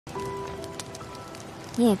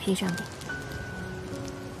你也披上点。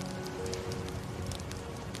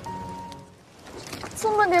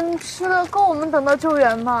这么点吃的够我们等到救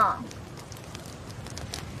援吗？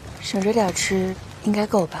省着点吃，应该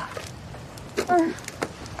够吧？哎，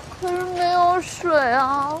可是没有水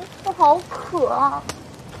啊，我好渴啊！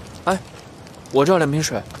哎，我这儿2瓶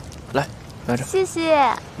水，来，拿着。谢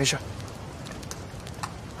谢。没事。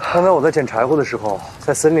刚才我在捡柴火的时候，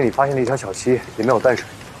在森林里发现了一条小溪，里面有淡水。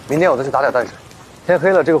明天我再去打点淡水。天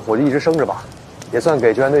黑了，这个火就一直生着吧，也算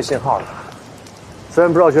给救援队信号了。虽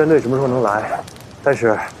然不知道救援队什么时候能来，但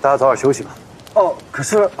是大家早点休息吧。哦，可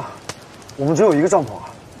是我们只有一个帐篷啊。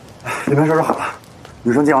这边收拾好了，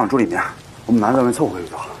女生今晚住里面，我们男的在外面凑合一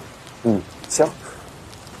就好。嗯，行。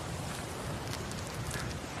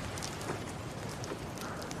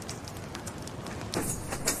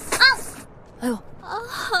哎呦，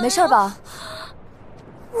没事吧？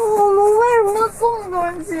我们为什么要这么多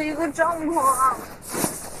人挤一个帐篷啊？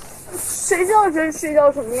谁知道谁睡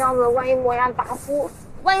觉什么样子？万一磨牙打呼，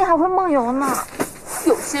万一还会梦游呢？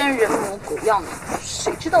有些人人模狗样的，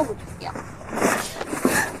谁知道会怎么样？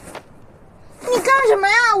你干什么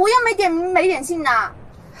呀？我又没点名没点姓的。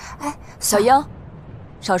哎，小英，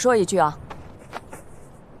少说一句啊！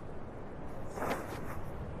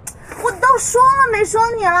我都说了没说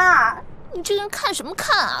你啦？你这人看什么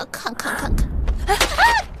看啊？看！哎！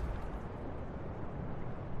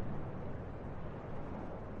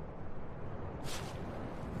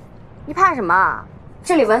你怕什么？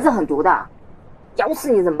这里蚊子很毒的，咬死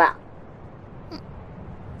你怎么办？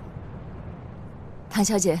谭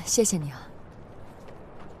小姐，谢谢你啊。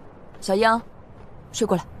小英，睡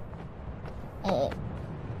过来。哦。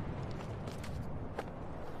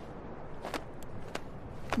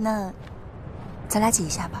那，咱俩挤一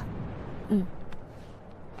下吧。嗯。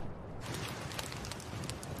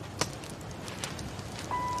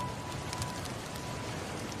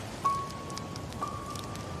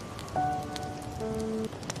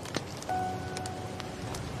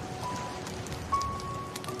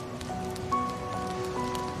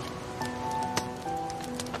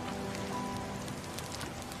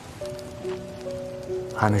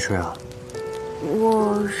还没睡啊？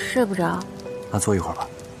我睡不着。那坐一会儿吧。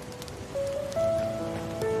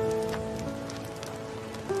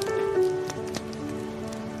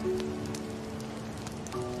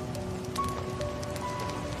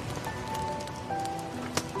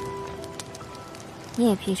你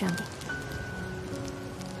也披上点。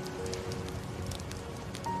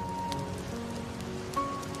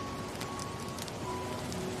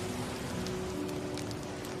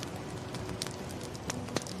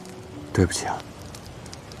对不起啊，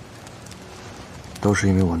都是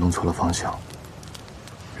因为我弄错了方向，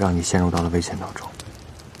让你陷入到了危险当中。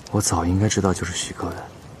我早应该知道就是徐哥的。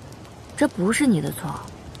这不是你的错。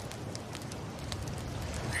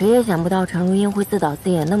谁也想不到陈如英会自导自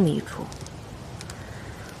演那么一出。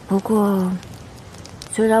不过，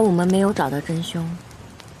虽然我们没有找到真凶，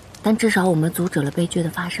但至少我们阻止了悲剧的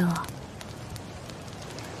发生啊。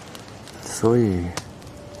所以，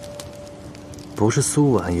不是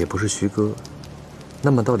苏婉，也不是徐哥，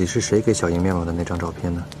那么到底是谁给小英面貌的那张照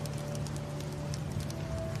片呢？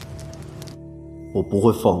我不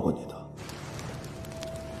会放过你的。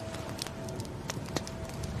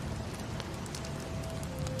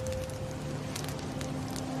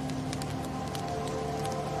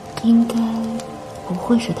应该不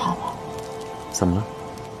会是他吧？怎么了？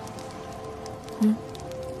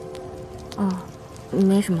哦，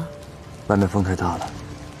没什么。外面风太大了，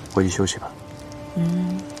回去休息吧。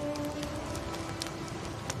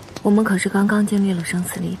我们可是刚刚经历了生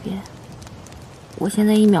死离别，我现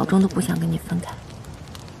在1秒钟都不想跟你分开。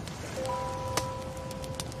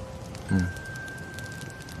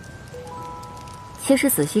其实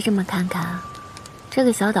仔细这么看看，这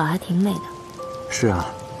个小岛还挺美的。是啊，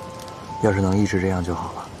要是能一直这样就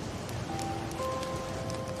好了。